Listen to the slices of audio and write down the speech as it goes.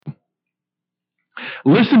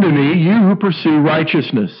Listen to me, you who pursue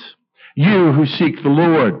righteousness, you who seek the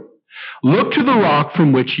Lord. Look to the rock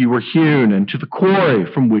from which you were hewn, and to the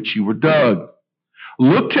quarry from which you were dug.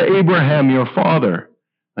 Look to Abraham your father,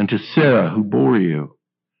 and to Sarah who bore you.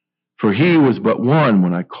 For he was but one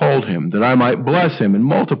when I called him, that I might bless him and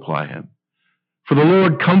multiply him. For the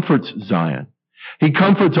Lord comforts Zion. He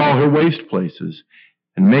comforts all her waste places,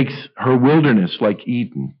 and makes her wilderness like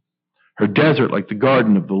Eden, her desert like the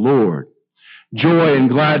garden of the Lord. Joy and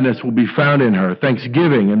gladness will be found in her,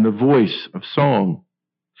 thanksgiving and the voice of song.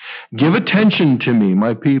 Give attention to me,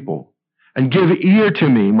 my people, and give ear to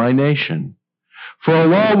me, my nation. For a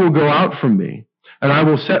law will go out from me, and I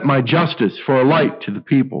will set my justice for a light to the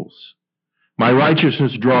peoples. My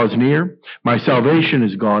righteousness draws near, my salvation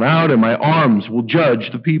is gone out, and my arms will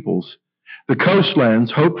judge the peoples. The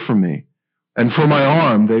coastlands hope for me, and for my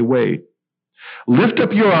arm they wait. Lift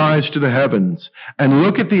up your eyes to the heavens, and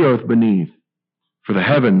look at the earth beneath. For the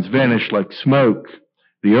heavens vanish like smoke,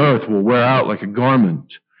 the earth will wear out like a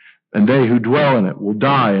garment, and they who dwell in it will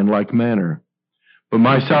die in like manner. But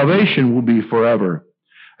my salvation will be forever,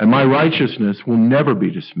 and my righteousness will never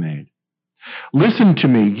be dismayed. Listen to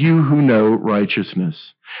me, you who know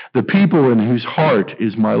righteousness, the people in whose heart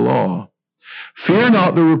is my law. Fear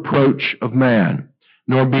not the reproach of man,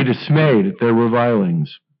 nor be dismayed at their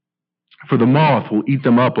revilings. For the moth will eat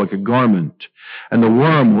them up like a garment, and the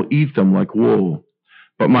worm will eat them like wool.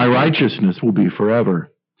 But my righteousness will be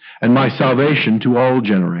forever, and my salvation to all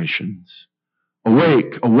generations.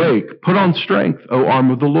 Awake, awake, put on strength, O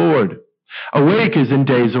arm of the Lord. Awake as in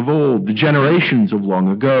days of old, the generations of long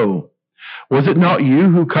ago. Was it not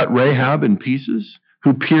you who cut Rahab in pieces,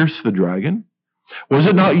 who pierced the dragon? Was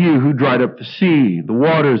it not you who dried up the sea, the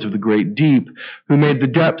waters of the great deep, who made the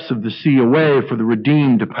depths of the sea a way for the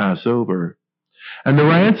redeemed to pass over? And the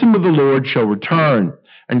ransom of the Lord shall return,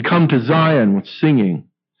 and come to Zion with singing.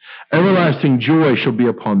 Everlasting joy shall be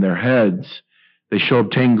upon their heads. They shall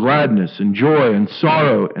obtain gladness and joy, and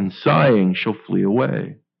sorrow and sighing shall flee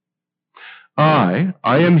away. I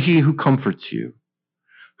am he who comforts you.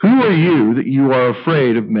 Who are you that you are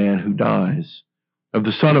afraid of man who dies, of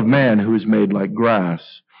the Son of Man who is made like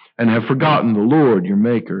grass, and have forgotten the Lord your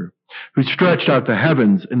Maker, who stretched out the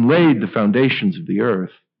heavens and laid the foundations of the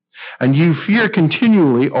earth? And you fear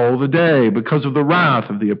continually all the day because of the wrath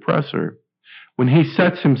of the oppressor, when he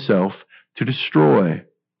sets himself to destroy.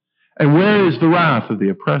 And where is the wrath of the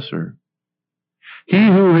oppressor? He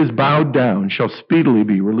who has bowed down shall speedily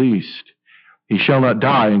be released. He shall not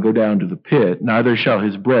die and go down to the pit, neither shall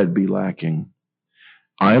his bread be lacking.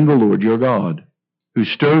 I am the Lord your God, who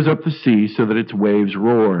stirs up the sea so that its waves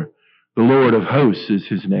roar. The Lord of hosts is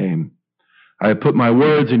his name. I have put my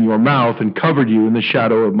words in your mouth and covered you in the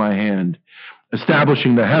shadow of my hand,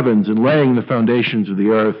 establishing the heavens and laying the foundations of the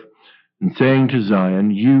earth, and saying to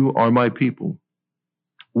Zion, you are my people.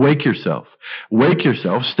 Wake yourself,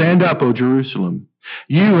 stand up, O Jerusalem.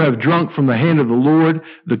 You have drunk from the hand of the Lord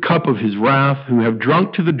the cup of his wrath, who have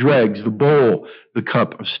drunk to the dregs the bowl, the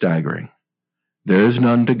cup of staggering. There is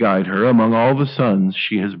none to guide her among all the sons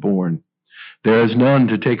she has borne. There is none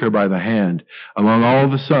to take her by the hand among all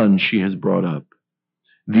the sons she has brought up.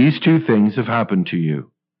 These two things have happened to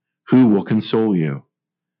you. Who will console you?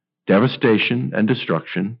 Devastation and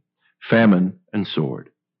destruction, famine and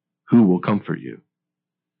sword. Who will comfort you?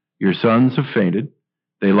 Your sons have fainted.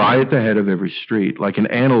 They lie at the head of every street, like an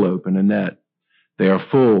antelope in a net. They are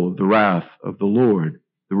full of the wrath of the Lord,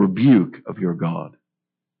 the rebuke of your God.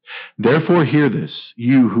 Therefore hear this,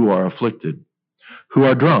 you who are afflicted, who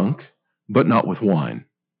are drunk, but not with wine.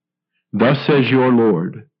 Thus says your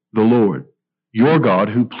Lord, the Lord, your God,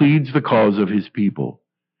 who pleads the cause of his people.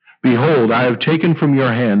 Behold, I have taken from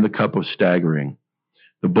your hand the cup of staggering.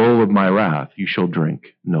 The bowl of my wrath you shall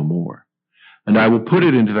drink no more. And I will put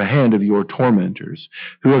it into the hand of your tormentors,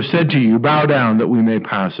 who have said to you, bow down that we may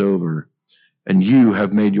pass over. And you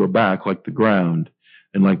have made your back like the ground,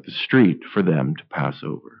 and like the street for them to pass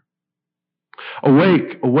over.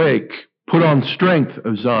 Awake, awake, put on strength,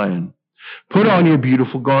 O Zion. Put on your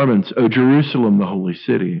beautiful garments, O Jerusalem, the holy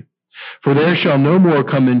city. For there shall no more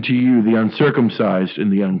come into you the uncircumcised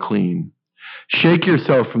and the unclean. Shake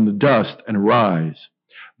yourself from the dust and arise.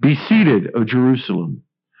 Be seated, O Jerusalem.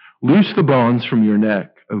 Loose the bonds from your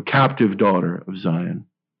neck, O captive daughter of Zion.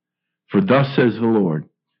 For thus says the Lord,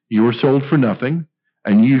 you were sold for nothing,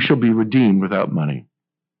 and you shall be redeemed without money.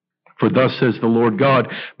 For thus says the Lord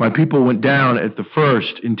God, my people went down at the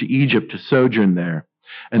first into Egypt to sojourn there,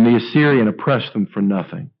 and the Assyrian oppressed them for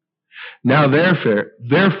nothing. Now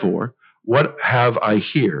therefore, what have I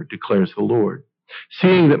here, declares the Lord,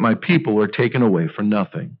 seeing that my people are taken away for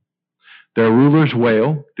nothing? Their rulers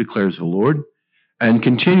wail, declares the Lord, and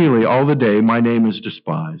continually all the day my name is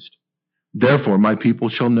despised. Therefore my people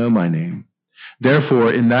shall know my name.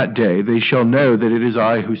 Therefore in that day they shall know that it is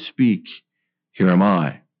I who speak. Here am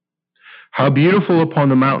I. How beautiful upon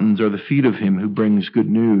the mountains are the feet of him who brings good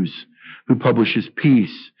news, who publishes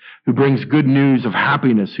peace, who brings good news of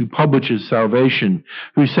happiness, who publishes salvation,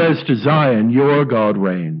 who says to Zion, your God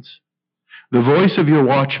reigns. The voice of your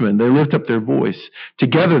watchmen, they lift up their voice.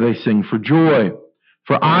 Together they sing for joy.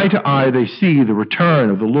 For eye to eye they see the return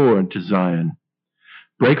of the Lord to Zion.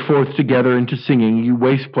 Break forth together into singing, you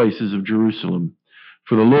waste places of Jerusalem.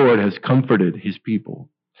 For the Lord has comforted his people.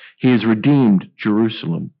 He has redeemed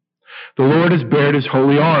Jerusalem. The Lord has bared his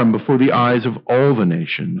holy arm before the eyes of all the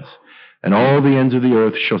nations, and all the ends of the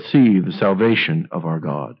earth shall see the salvation of our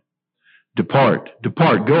God. Depart,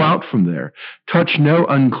 depart, go out from there. Touch no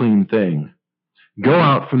unclean thing. Go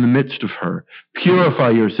out from the midst of her.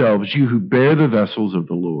 Purify yourselves, you who bear the vessels of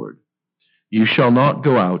the Lord. You shall not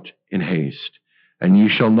go out in haste, and you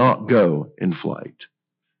shall not go in flight.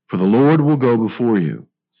 For the Lord will go before you,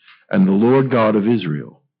 and the Lord God of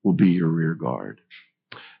Israel will be your rear guard.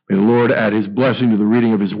 May the Lord add his blessing to the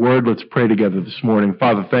reading of his word. Let's pray together this morning.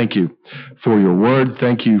 Father, thank you for your word.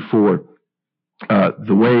 Thank you for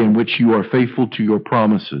the way in which you are faithful to your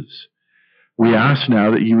promises. We ask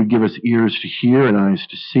now that you would give us ears to hear and eyes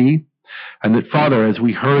to see, and that, Father, as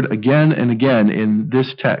we heard again and again in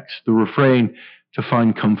this text, the refrain to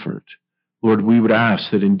find comfort, Lord, we would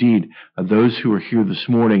ask that indeed those who are here this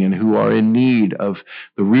morning and who are in need of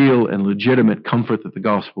the real and legitimate comfort that the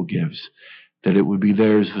gospel gives, that it would be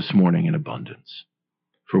theirs this morning in abundance.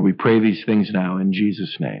 For we pray these things now in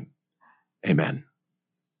Jesus' name. Amen.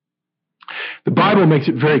 The Bible makes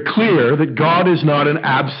it very clear that God is not an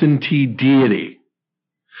absentee deity.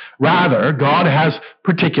 Rather, God has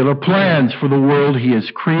particular plans for the world he has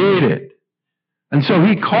created. And so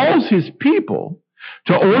he calls his people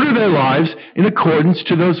to order their lives in accordance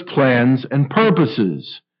to those plans and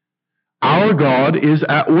purposes. Our God is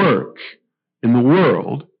at work in the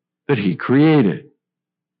world that he created.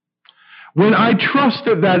 When I trust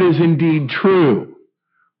that that is indeed true,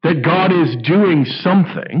 that God is doing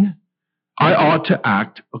something, I ought to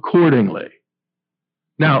act accordingly.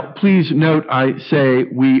 Now, please note I say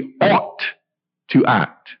we ought to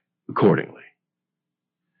act accordingly.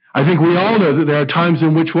 I think we all know that there are times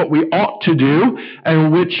in which what we ought to do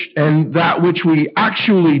and that which we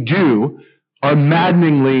actually do are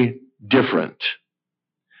maddeningly different.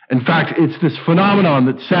 In fact, it's this phenomenon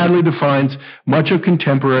that sadly defines much of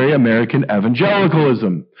contemporary American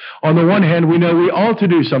evangelicalism. On the one hand, we know we ought to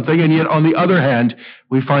do something, and yet on the other hand,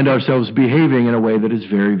 we find ourselves behaving in a way that is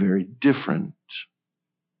very, very different.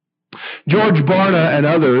 George Barna and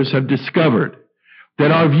others have discovered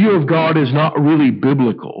that our view of God is not really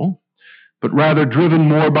biblical, but rather driven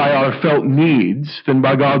more by our felt needs than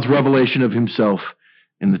by God's revelation of himself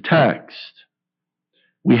in the text.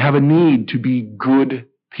 We have a need to be good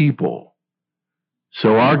people.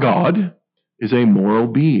 So our God is a moral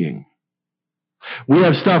being. We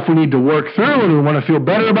have stuff we need to work through, and we want to feel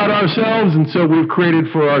better about ourselves, and so we've created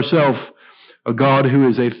for ourselves a God who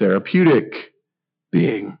is a therapeutic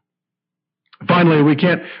being. Finally, we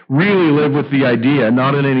can't really live with the idea,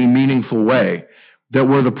 not in any meaningful way, that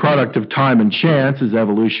we're the product of time and chance, as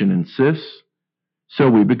evolution insists, so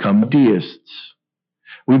we become deists.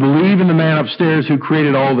 We believe in the man upstairs who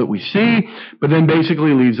created all that we see, but then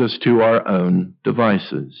basically leaves us to our own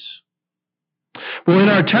devices. Well, in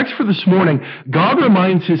our text for this morning, God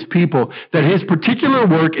reminds his people that his particular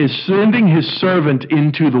work is sending his servant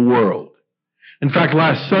into the world. In fact,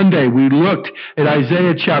 last Sunday we looked at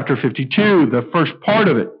Isaiah chapter 52, the first part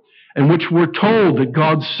of it, in which we're told that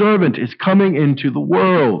God's servant is coming into the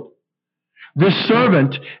world. This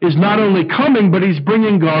servant is not only coming, but he's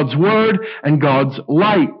bringing God's word and God's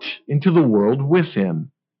light into the world with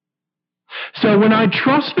him. So when I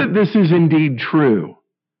trust that this is indeed true,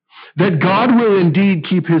 that God will indeed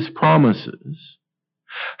keep his promises,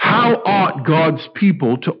 how ought God's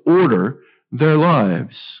people to order their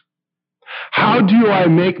lives? How do I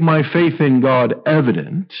make my faith in God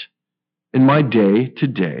evident in my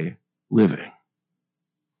day-to-day living?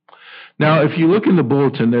 Now, if you look in the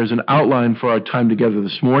bulletin, there's an outline for our time together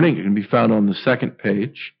this morning. It can be found on the second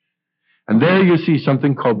page. And there you see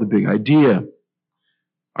something called the big idea.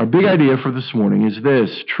 Our big idea for this morning is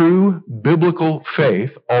this: true biblical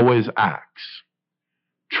faith always acts.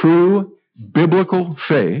 True biblical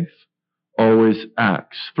faith always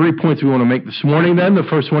acts. 3 points we want to make this morning then. The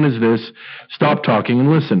first one is this: stop talking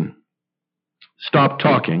and listen. Stop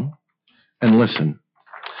talking and listen.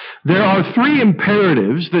 There are three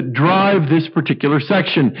imperatives that drive this particular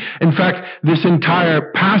section. In fact, this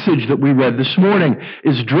entire passage that we read this morning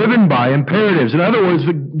is driven by imperatives. In other words,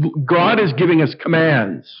 God is giving us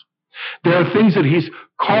commands. There are things that He's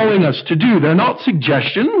calling us to do. They're not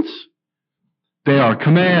suggestions. They are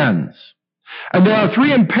commands. And there are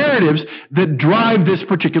three imperatives that drive this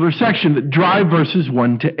particular section, that drive verses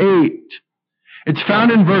 1 to 8. It's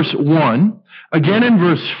found in verse 1, again in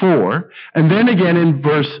verse 4, and then again in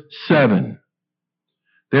verse 7.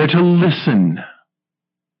 They're to listen.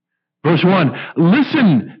 Verse 1,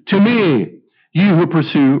 listen to me, you who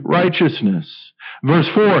pursue righteousness. Verse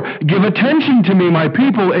 4, give attention to me, my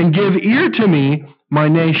people, and give ear to me, my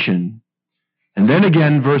nation. And then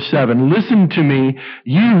again, verse 7, listen to me,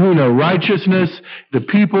 you who know righteousness, the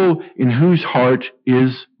people in whose heart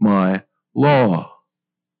is my law.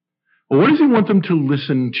 Well, what does He want them to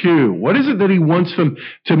listen to? What is it that He wants them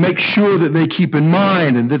to make sure that they keep in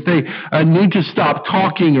mind, and that they need to stop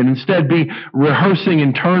talking and instead be rehearsing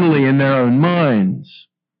internally in their own minds?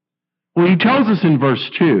 Well, He tells us in verse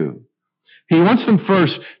 2, He wants them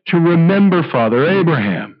first to remember Father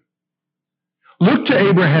Abraham. Look to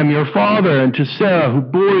Abraham your father and to Sarah who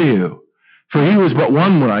bore you, for he was but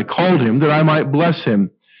one when I called him, that I might bless him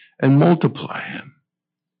and multiply him.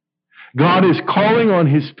 God is calling on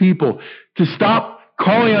His people to stop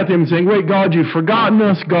calling out to Him and saying, wait, God, you've forgotten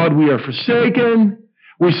us. God, we are forsaken.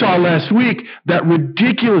 We saw last week that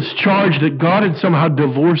ridiculous charge that God had somehow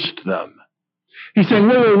divorced them. He's saying,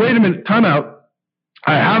 wait a minute, time out.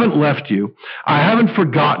 I haven't left you. I haven't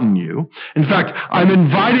forgotten you. In fact, I'm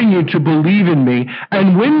inviting you to believe in me.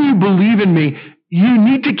 And when you believe in me, you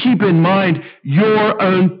need to keep in mind your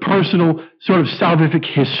own personal sort of salvific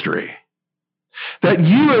history. That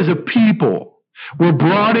you as a people were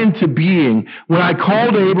brought into being when I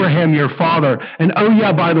called Abraham your father. And oh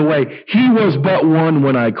yeah, by the way, he was but one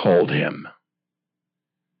when I called him.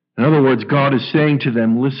 In other words, God is saying to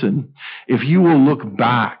them, listen, if you will look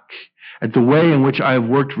back at the way in which I have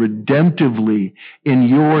worked redemptively in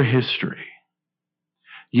your history,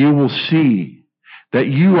 you will see that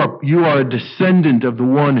you are a descendant of the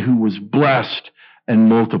one who was blessed and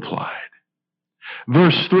multiplied.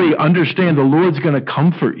 Verse 3, understand the Lord's going to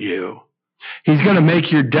comfort you. He's going to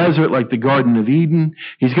make your desert like the Garden of Eden.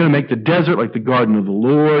 He's going to make the desert like the garden of the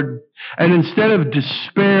Lord. And instead of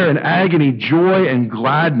despair and agony, joy and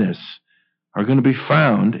gladness are going to be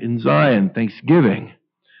found in Zion, thanksgiving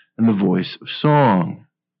and the voice of song.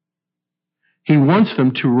 He wants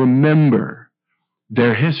them to remember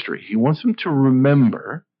their history. He wants them to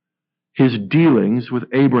remember His dealings with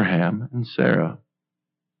Abraham and Sarah.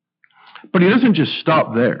 But He doesn't just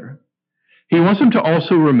stop there. He wants them to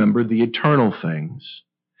also remember the eternal things.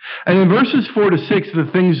 And in verses 4 to 6, the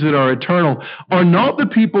things that are eternal are not the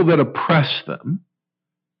people that oppress them.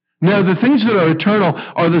 No, the things that are eternal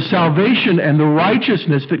are the salvation and the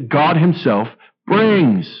righteousness that God Himself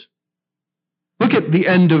brings. Look at the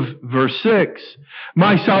end of verse 6.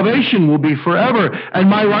 My salvation will be forever, and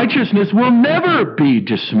my righteousness will never be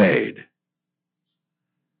dismayed.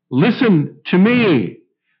 Listen to me,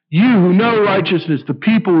 you who know righteousness, the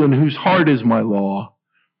people in whose heart is my law.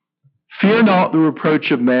 Fear not the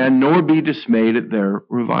reproach of man, nor be dismayed at their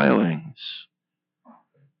revilings.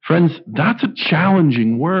 Friends, that's a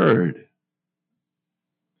challenging word.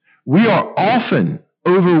 We are often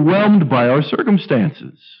overwhelmed by our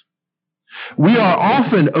circumstances. We are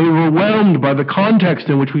often overwhelmed by the context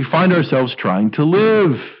in which we find ourselves trying to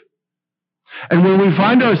live. And when we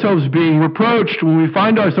find ourselves being reproached, when we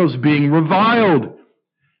find ourselves being reviled,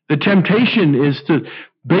 the temptation is to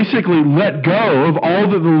basically let go of all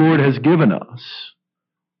that the Lord has given us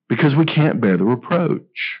because we can't bear the reproach.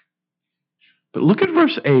 But look at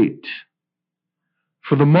verse 8.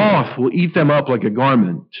 For the moth will eat them up like a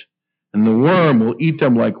garment, and the worm will eat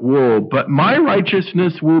them like wool, but my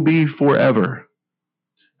righteousness will be forever,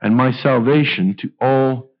 and my salvation to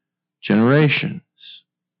all generations.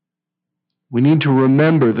 We need to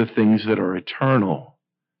remember the things that are eternal.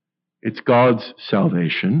 It's God's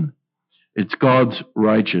salvation. It's God's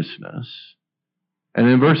righteousness. And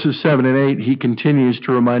in verses 7 and 8, He continues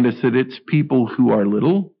to remind us that it's people who are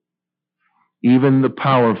little, even the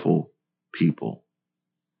powerful people.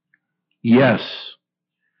 Yes,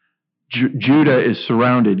 Judah is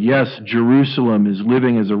surrounded. Yes, Jerusalem is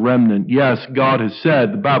living as a remnant. Yes, God has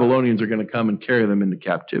said the Babylonians are going to come and carry them into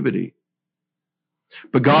captivity.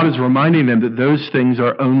 But God is reminding them that those things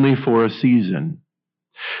are only for a season.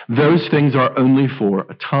 Those things are only for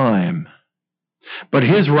a time. But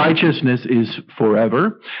His righteousness is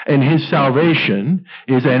forever, and His salvation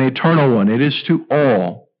is an eternal one. It is to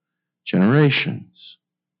all generations.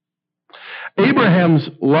 Abraham's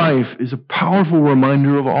life is a powerful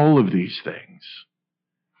reminder of all of these things.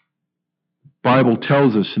 The Bible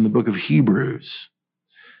tells us in the book of Hebrews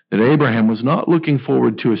that Abraham was not looking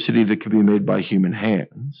forward to a city that could be made by human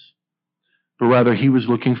hands, but rather he was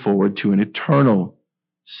looking forward to an eternal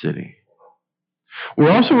city.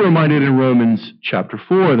 We're also reminded in Romans chapter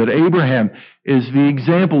 4 that Abraham is the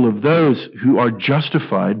example of those who are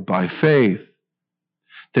justified by faith.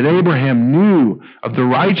 That Abraham knew of the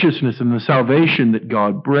righteousness and the salvation that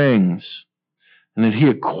God brings, and that he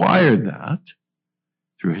acquired that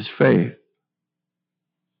through his faith.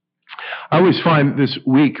 I always find this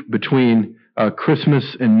week between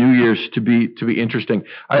Christmas and New Year's to be interesting.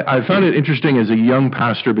 I found it interesting as a young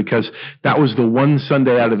pastor because that was the one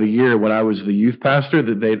Sunday out of the year when I was the youth pastor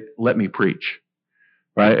that they let me preach.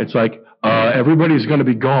 Right? It's like everybody's going to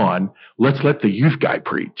be gone. Let's let the youth guy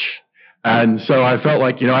preach. And so I felt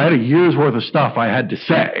like, I had a year's worth of stuff I had to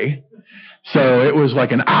say. So it was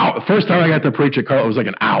like an hour. First time I got to preach at Carl, it was like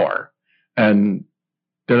an hour. And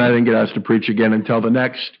then I didn't get asked to preach again until the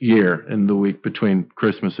next year in the week between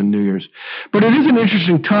Christmas and New Year's. But it is an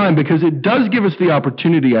interesting time because it does give us the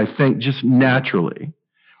opportunity, I think, just naturally,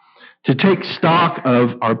 to take stock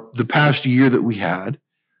of the past year that we had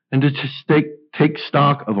and to take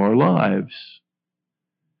stock of our lives.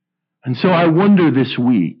 And so I wonder this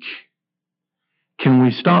week, can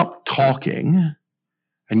we stop talking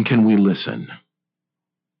and can we listen?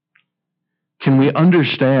 Can we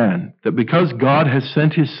understand that because God has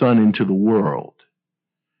sent his Son into the world,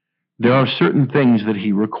 there are certain things that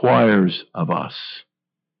he requires of us?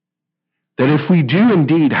 That if we do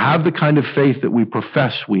indeed have the kind of faith that we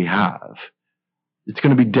profess we have, it's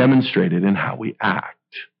going to be demonstrated in how we act.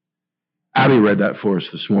 Abby read that for us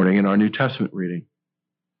this morning in our New Testament reading.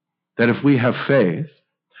 That if we have faith,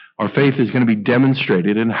 our faith is going to be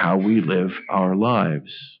demonstrated in how we live our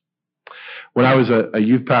lives. When I was a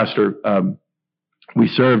youth pastor, we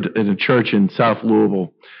served in a church in South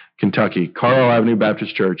Louisville, Kentucky, Carl Avenue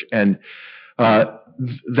Baptist Church. And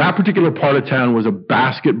that particular part of town was a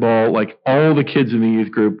basketball, like all the kids in the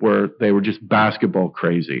youth group they were just basketball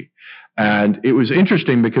crazy. And it was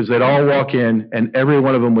interesting because they'd all walk in and every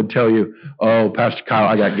one of them would tell you, "Oh, Pastor Kyle,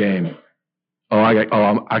 I got game. I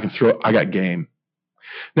got game."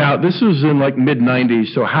 Now, this was in like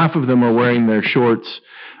mid-90s, so half of them are wearing their shorts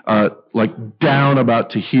like down about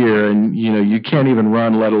to here, and you can't even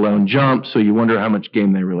run, let alone jump, so you wonder how much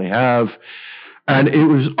game they really have. And it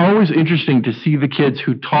was always interesting to see the kids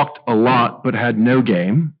who talked a lot but had no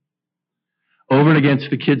game over and against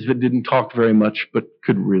the kids that didn't talk very much but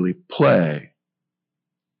could really play.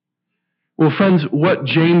 Well, friends, what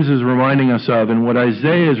James is reminding us of and what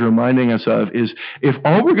Isaiah is reminding us of is if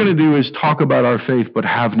all we're going to do is talk about our faith but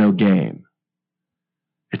have no game,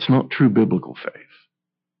 it's not true biblical faith.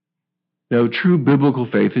 No, true biblical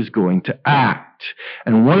faith is going to act.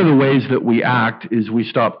 And one of the ways that we act is we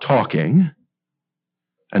stop talking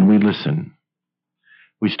and we listen.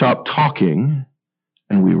 We stop talking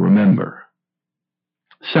and we remember.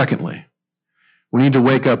 Secondly, we need to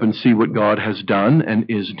wake up and see what God has done and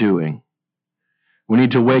is doing. We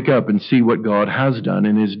need to wake up and see what God has done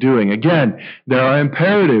and is doing. Again, there are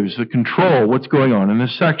imperatives that control what's going on in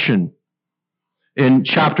this section. In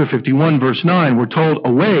chapter 51, verse 9, we're told,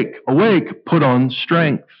 "Awake, awake, put on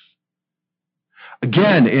strength."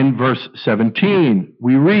 Again, in verse 17,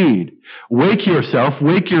 we read, wake yourself,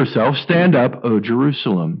 stand up, O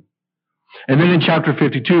Jerusalem." And then in chapter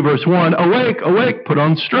 52, verse 1, "Awake, awake, put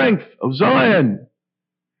on strength, O Zion."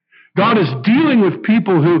 God is dealing with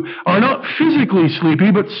people who are not physically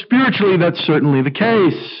sleepy, but spiritually that's certainly the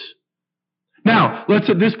case. Now, let's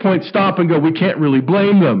at this point stop and go, we can't really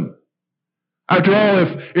blame them. After all,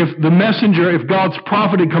 if the messenger, if God's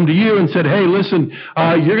prophet had come to you and said, "Hey, listen,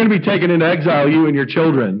 you're going to be taken into exile, you and your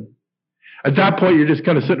children," at that point you're just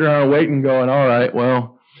kind of sitting around waiting going, all right,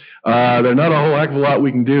 well, there's not a whole heck of a lot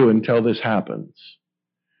we can do until this happens.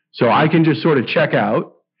 So I can just sort of check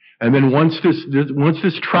out, and then once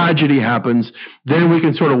this tragedy happens, then we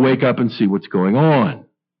can sort of wake up and see what's going on.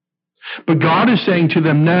 But God is saying to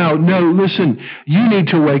them now, no, listen, you need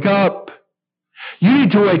to wake up. You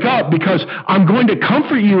need to wake up because I'm going to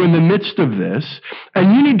comfort you in the midst of this,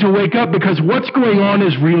 and you need to wake up because what's going on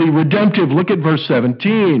is really redemptive. Look at verse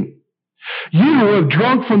 17. "You who have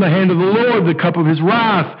drunk from the hand of the Lord the cup of his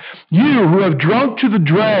wrath, you who have drunk to the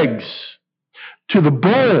dregs, to the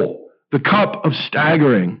bowl, the cup of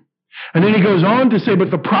staggering." And then he goes on to say, but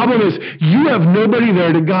the problem is you have nobody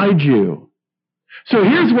there to guide you. So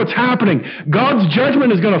here's what's happening. God's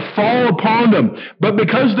judgment is going to fall upon them, but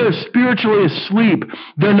because they're spiritually asleep,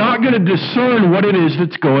 they're not going to discern what it is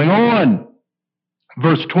that's going on.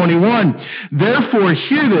 Verse 21, therefore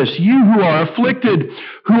hear this, you who are afflicted,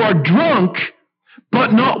 who are drunk,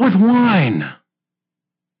 but not with wine.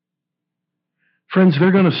 Friends,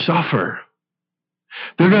 they're going to suffer.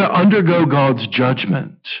 They're going to undergo God's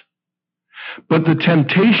judgment. But the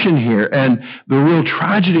temptation here and the real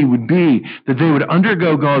tragedy would be that they would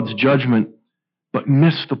undergo God's judgment, but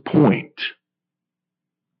miss the point.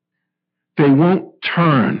 They won't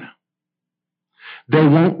turn. They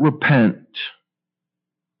won't repent.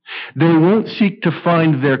 They won't seek to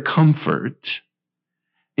find their comfort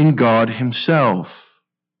in God Himself.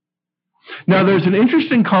 Now, there's an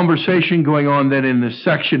interesting conversation going on then in this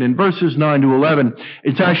section. In verses 9 to 11,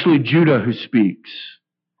 it's actually Judah who speaks.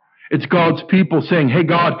 It's God's people saying, hey,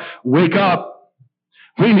 God, wake up.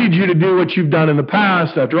 We need you to do what you've done in the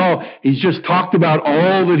past. After all, He's just talked about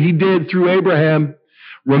all that He did through Abraham.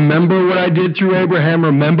 Remember what I did through Abraham.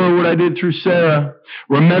 Remember what I did through Sarah.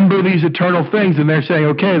 Remember these eternal things. And they're saying,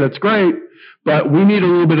 okay, that's great, but we need a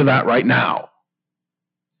little bit of that right now.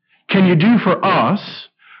 Can you do for us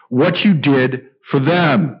what you did for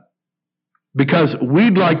them? Because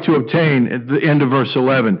we'd like to obtain, at the end of verse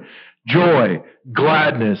 11, joy,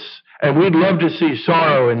 gladness, and we'd love to see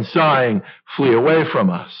sorrow and sighing flee away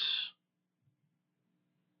from us.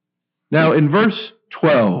 Now, in verse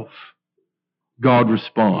 12, God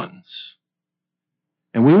responds.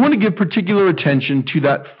 And we want to give particular attention to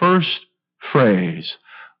that first phrase,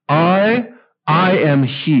 I am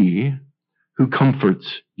He who comforts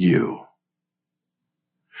you.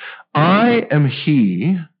 I am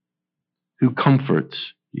He who comforts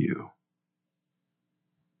you.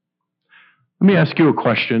 Let me ask you a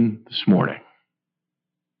question this morning.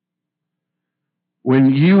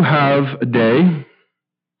 When you have a day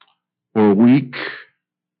or a week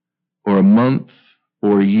or a month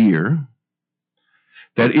or a year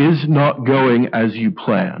that is not going as you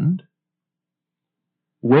planned,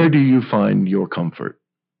 where do you find your comfort?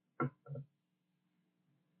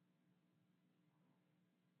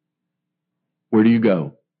 Where do you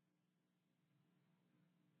go?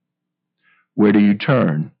 Where do you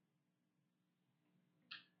turn?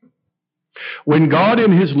 When God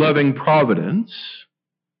in His loving providence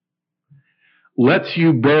lets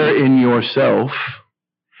you bear in yourself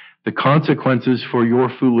the consequences for your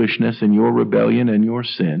foolishness and your rebellion and your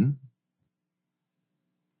sin,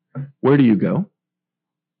 where do you go?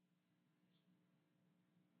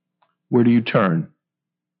 Where do you turn?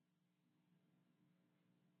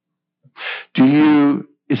 Do you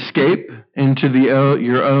escape into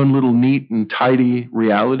your own little neat and tidy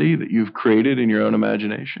reality that you've created in your own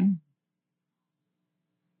imagination?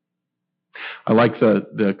 I like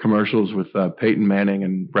the commercials with Peyton Manning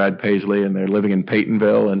and Brad Paisley, and they're living in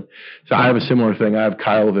Peytonville. And so I have a similar thing. I have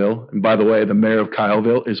Kyleville. And by the way, the mayor of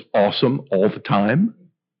Kyleville is awesome all the time.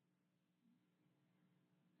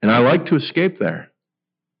 And I like to escape there.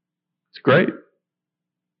 It's great.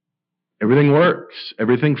 Everything works.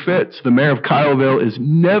 Everything fits. The mayor of Kyleville is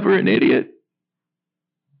never an idiot.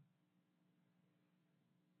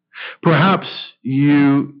 Perhaps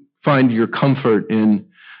you find your comfort in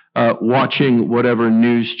watching whatever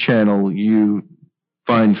news channel you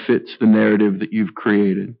find fits the narrative that you've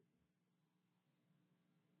created.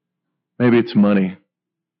 Maybe it's money.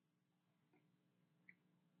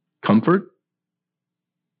 Comfort?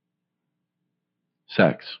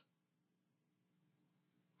 Sex.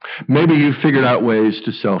 Maybe you've figured out ways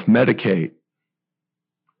to self-medicate.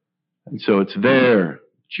 And so it's there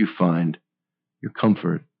that you find your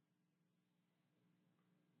comfort.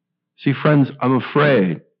 See, friends, I'm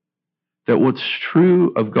afraid that what's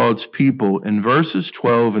true of God's people in verses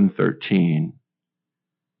 12 and 13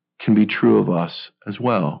 can be true of us as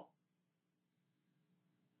well.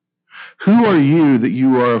 Who are you that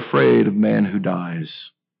you are afraid of man who dies,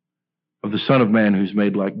 of the Son of Man who's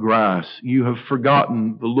made like grass? You have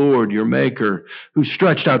forgotten the Lord your Maker, who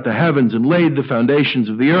stretched out the heavens and laid the foundations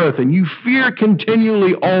of the earth, and you fear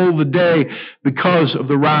continually all the day because of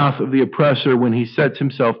the wrath of the oppressor when he sets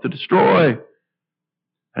himself to destroy.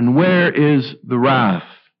 And where is the wrath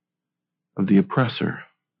of the oppressor?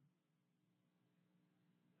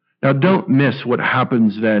 Now don't miss what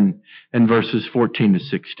happens then in verses 14 to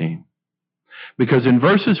 16. Because in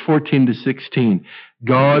verses 14 to 16,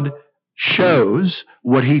 God shows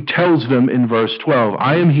what He tells them in verse 12.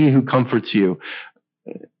 I am He who comforts you.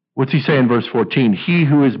 What's He say in verse 14? He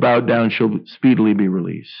who is bowed down shall speedily be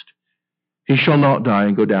released. He shall not die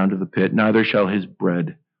and go down to the pit, neither shall his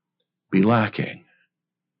bread be lacking.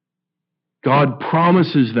 God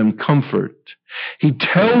promises them comfort. He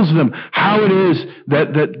tells them how it is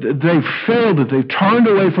that they've failed, that they've turned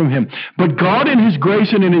away from Him. But God in His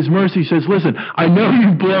grace and in His mercy says, listen, I know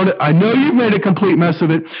you've blown it. I know you've made a complete mess of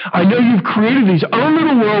it. I know you've created these own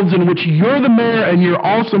little worlds in which you're the mayor and you're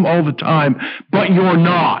awesome all the time, but you're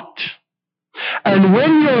not. And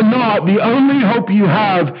when you're not, the only hope you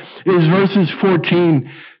have is verses 14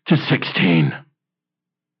 to 16.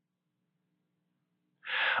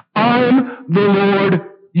 I'm the Lord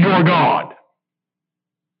your God.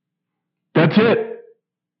 That's it.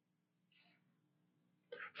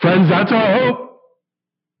 Friends, that's our hope.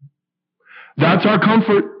 That's our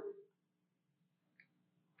comfort.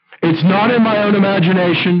 It's not in my own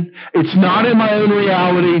imagination. It's not in my own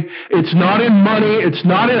reality. It's not in money. It's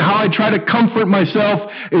not in how I try to comfort myself.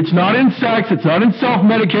 It's not in sex. It's not in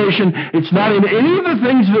self-medication. It's not in any of the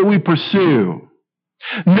things that we pursue.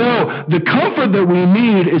 No, the comfort that we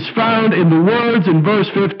need is found in the words in verse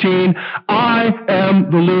 15, I am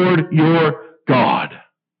the Lord your God.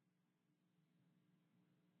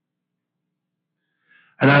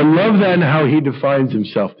 And I love then how He defines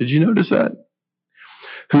Himself. Did you notice that?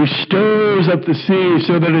 Who stirs up the sea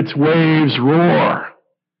so that its waves roar.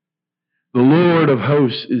 The Lord of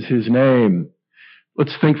hosts is His name.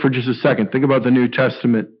 Let's think for just a second. Think about the New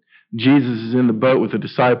Testament. Jesus is in the boat with the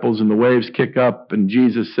disciples and the waves kick up and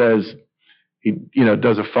Jesus says, he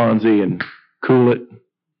does a Fonzie and cool it.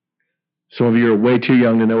 Some of you are way too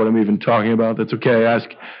young to know what I'm even talking about. That's okay.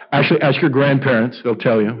 Ask your grandparents. They'll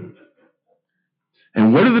tell you.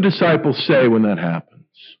 And what do the disciples say when that happens?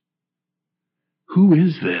 Who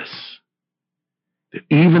is this that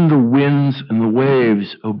even the winds and the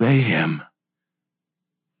waves obey Him?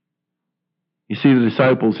 You see, the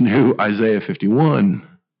disciples knew Isaiah 51.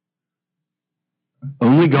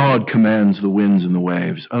 Only God commands the winds and the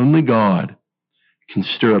waves. Only God can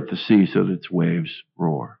stir up the sea so that its waves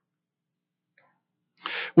roar.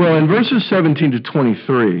 Well, in verses 17 to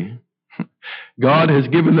 23, God has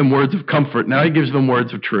given them words of comfort. Now He gives them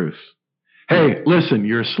words of truth. Hey, listen,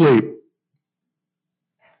 you're asleep.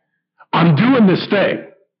 I'm doing this thing,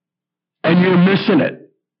 and you're missing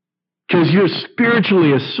it because you're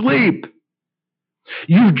spiritually asleep.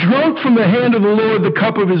 You've drunk from the hand of the Lord the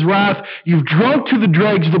cup of His wrath. You've drunk to the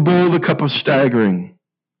dregs the bowl, the cup of staggering.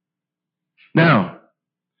 Now,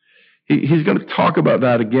 He's going to talk about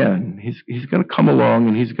that again. He's going to come along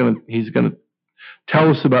and he's going to tell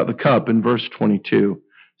us about the cup in verse 22.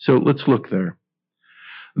 So let's look there.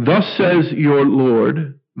 Thus says your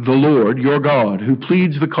Lord, the Lord, your God, who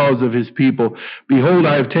pleads the cause of His people. Behold,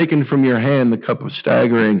 I have taken from your hand the cup of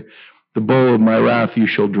staggering. The bowl of my wrath you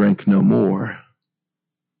shall drink no more.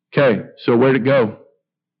 Okay, so where'd it go?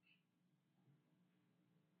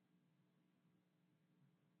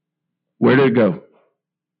 Where did it go?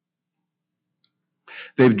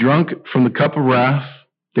 They've drunk from the cup of wrath.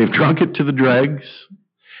 They've drunk it to the dregs.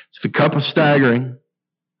 It's the cup of staggering.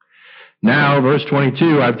 Now, verse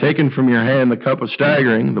 22, I've taken from your hand the cup of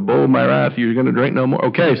staggering, the bowl of my wrath, you're going to drink no more.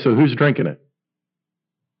 Okay, so who's drinking it?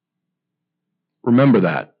 Remember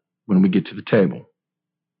that when we get to the table.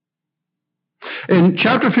 In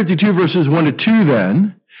chapter 52, verses 1 to 2,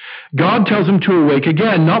 then, God tells them to awake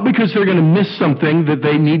again, not because they're going to miss something that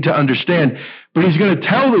they need to understand, but He's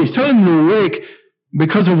telling them to awake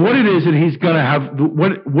because of what it is that He's going to have,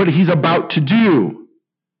 what He's about to do.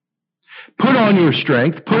 Put on your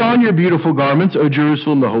strength, put on your beautiful garments, O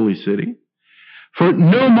Jerusalem, the holy city. For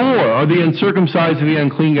no more are the uncircumcised and the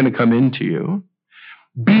unclean going to come into you.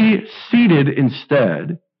 Be seated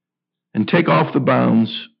instead, and take off the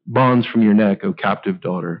bonds from your neck, O captive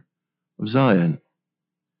daughter of Zion.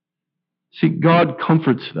 See, God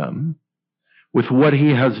comforts them with what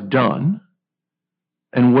He has done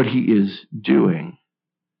and what He is doing.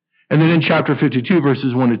 And then in chapter 52,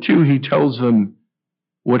 verses 1 to 2, He tells them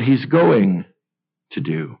what He's going to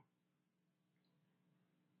do.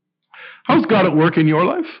 How's God at work in your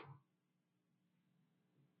life?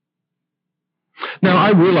 Now,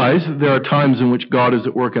 I realize that there are times in which God is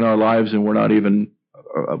at work in our lives and we're not even,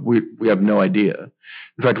 we have no idea.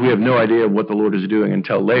 In fact, we have no idea what the Lord is doing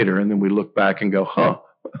until later, and then we look back and go,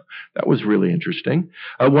 that was really interesting.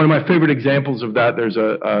 One of my favorite examples of that, there's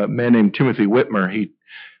a man named Timothy Whitmer. He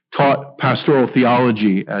taught pastoral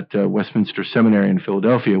theology at Westminster Seminary in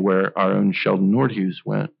Philadelphia, where our own Sheldon Nordhughes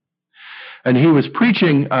went. And he was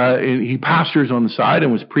preaching, he pastors on the side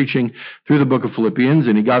and was preaching through the book of Philippians,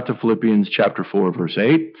 and he got to Philippians chapter 4, verse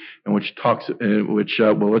 8, and let's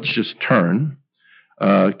just turn.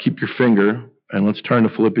 Keep your finger, and let's turn to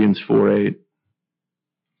Philippians 4:8.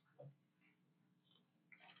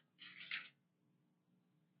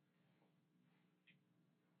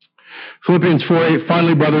 Philippians 4:8,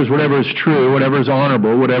 finally, brothers, whatever is true, whatever is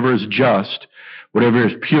honorable, whatever is just, whatever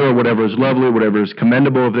is pure, whatever is lovely, whatever is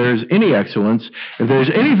commendable, if there is any excellence, if there is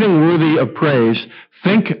anything worthy of praise,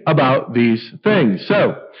 think about these things.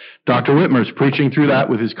 So, Dr. Whitmer's preaching through that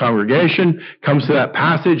with his congregation, comes to that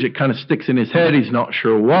passage, it kind of sticks in his head, he's not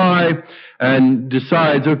sure why, and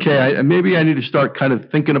decides, okay, maybe I need to start kind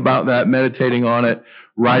of thinking about that, meditating on it,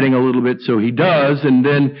 writing a little bit, so he does, and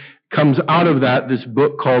then comes out of that this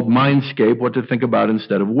book called Mindscape, What to Think About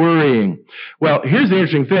Instead of Worrying. Well, here's the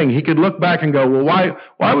interesting thing. He could look back and go, well,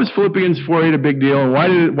 why was Philippians 4:8 a big deal, and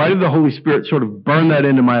why did the Holy Spirit sort of burn that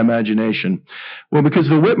into my imagination? Well, because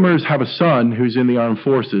the Whitmers have a son who's in the armed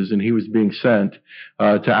forces, and he was being sent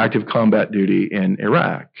to active combat duty in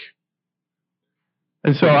Iraq.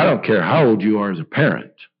 And so I don't care how old you are as a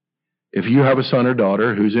parent. If you have a son or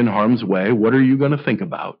daughter who's in harm's way, what are you going to think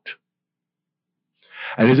about?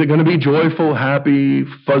 And is it going to be joyful, happy,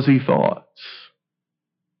 fuzzy thoughts?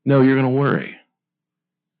 No, you're going to worry.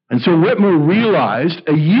 And so Whitmer realized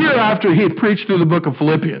a year after he had preached through the book of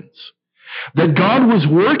Philippians that God was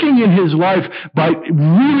working in his life by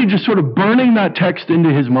really just sort of burning that text into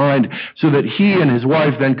his mind so that he and his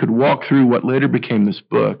wife then could walk through what later became this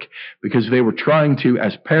book, because they were trying to,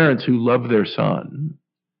 as parents who love their son,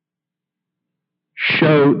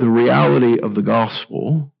 show the reality of the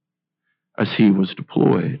gospel as he was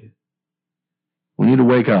deployed. We need to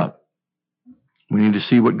wake up. We need to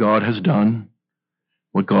see what God has done,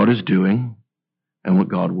 what God is doing, and what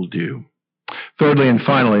God will do. Thirdly and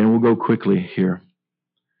finally, and we'll go quickly here,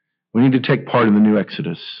 we need to take part in the new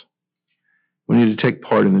Exodus. We need to take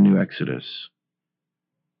part in the new Exodus.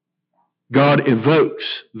 God evokes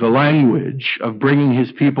the language of bringing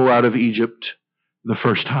his people out of Egypt the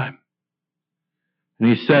first time. And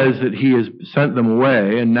he says that he has sent them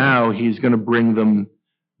away, and now he's going to bring them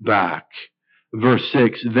back. Verse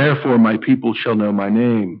 6, therefore my people shall know my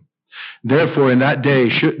name. Therefore in that day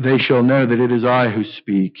they shall know that it is I who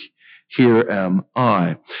speak. Here am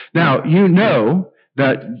I. Now, you know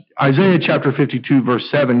that Isaiah chapter 52 verse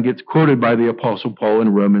 7 gets quoted by the Apostle Paul in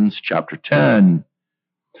Romans chapter 10.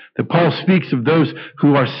 That Paul speaks of those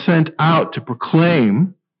who are sent out to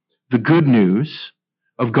proclaim the good news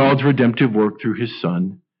of God's redemptive work through his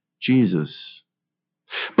Son, Jesus.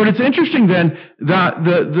 But it's interesting then that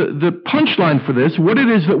the punchline for this, what it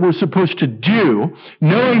is that we're supposed to do,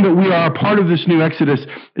 knowing that we are a part of this new Exodus,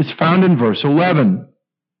 is found in verse 11.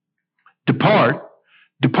 Depart,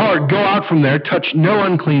 go out from there, touch no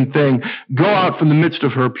unclean thing, go out from the midst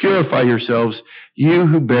of her, purify yourselves, you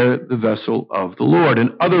who bear the vessel of the Lord.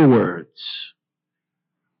 In other words,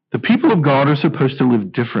 the people of God are supposed to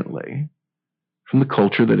live differently from the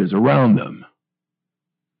culture that is around them.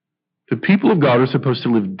 The people of God are supposed to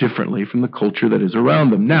live differently from the culture that is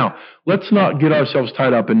around them. Now, let's not get ourselves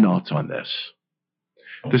tied up in knots on this.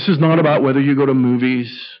 This is not about whether you go to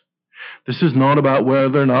movies. This is not about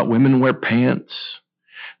whether or not women wear pants.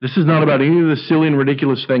 This is not about any of the silly and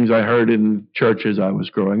ridiculous things I heard in church as I was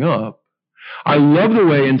growing up. I love the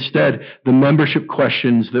way, instead, the membership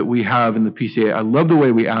questions that we have in the PCA, I love the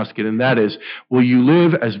way we ask it, and that is, will you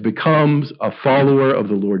live as becomes a follower of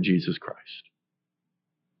the Lord Jesus Christ?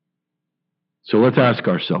 So let's ask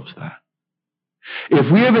ourselves that.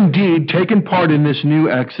 If we have indeed taken part in this new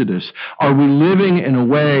Exodus, are we living in a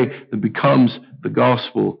way that becomes the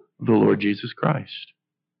gospel of the Lord Jesus Christ?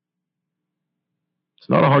 It's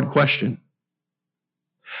not a hard question.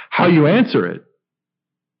 How you answer it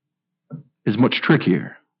is much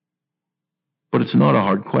trickier, but it's not a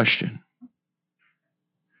hard question.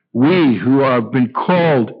 We who have been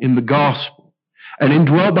called in the gospel and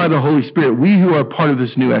indwelt by the Holy Spirit, we who are part of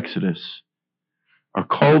this new Exodus, are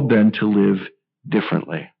called then to live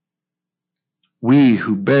differently. We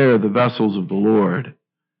who bear the vessels of the Lord,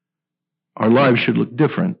 our lives should look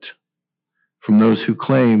different from those who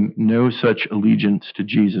claim no such allegiance to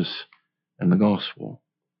Jesus and the gospel.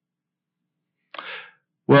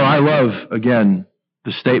 Well, I love, again,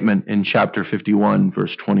 the statement in chapter 51,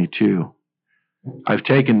 verse 22. I've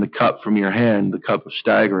taken the cup from your hand, the cup of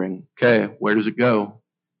staggering. Okay, where does it go?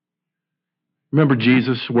 Remember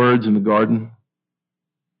Jesus' words in the garden?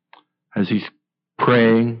 As he's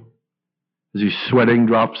praying, as he's sweating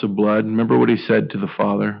drops of blood, remember what he said to the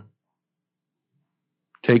Father?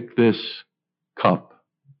 Take this cup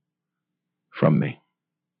from me.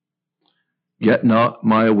 Yet not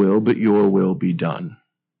my will, but your will be done.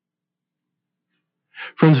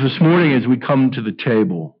 Friends, this morning as we come to the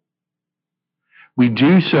table, we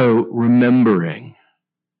do so remembering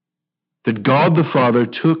that God the Father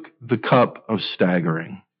took the cup of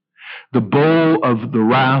staggering, the bowl of the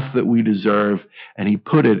wrath that we deserve, and he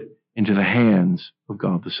put it into the hands of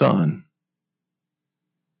God the Son.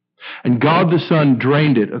 And God the Son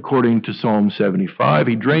drained it according to Psalm 75.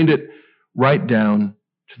 He drained it right down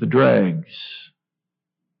to the dregs.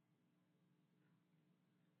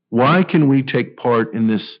 Why can we take part in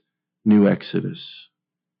this new Exodus?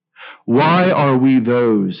 Why are we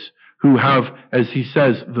those who have, as he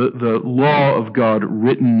says, the law of God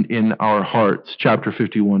written in our hearts? Chapter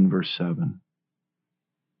 51, verse 7.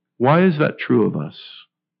 Why is that true of us?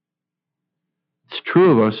 It's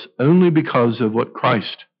true of us only because of what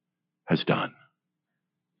Christ has done.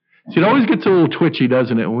 See, it always gets a little twitchy,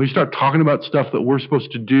 doesn't it? When we start talking about stuff that we're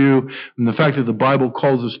supposed to do, and the fact that the Bible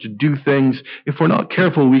calls us to do things, if we're not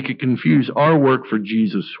careful, we could confuse our work for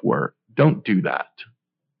Jesus' work. Don't do that.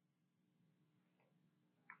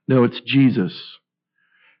 No, it's Jesus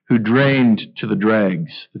who drained to the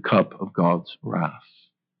dregs the cup of God's wrath.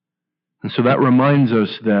 And so that reminds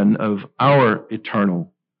us then of our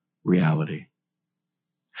eternal reality.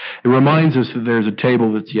 It reminds us that there's a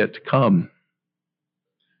table that's yet to come.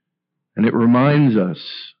 And it reminds us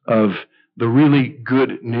of the really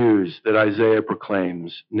good news that Isaiah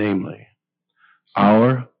proclaims, namely,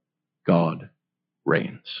 our God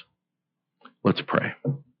reigns. Let's pray.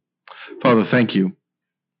 Father, thank you.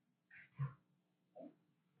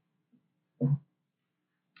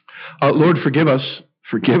 Lord, forgive us.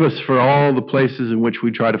 Forgive us for all the places in which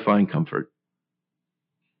we try to find comfort.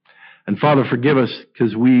 And Father, forgive us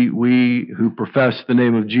because we who profess the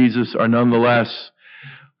name of Jesus are nonetheless,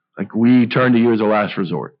 like, we turn to you as a last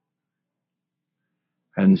resort.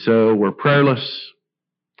 And so we're prayerless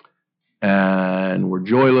and we're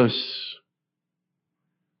joyless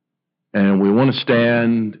and we want to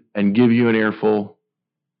stand and give you an earful.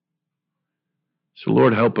 So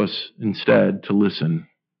Lord, help us instead to listen.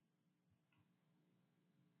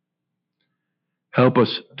 Help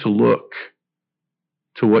us to look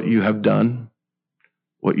to what you have done,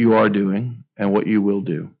 what you are doing, and what you will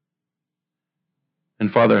do.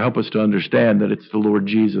 And Father, help us to understand that it's the Lord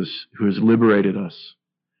Jesus who has liberated us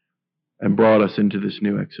and brought us into this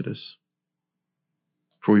new Exodus.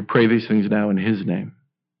 For we pray these things now in his name.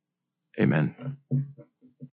 Amen.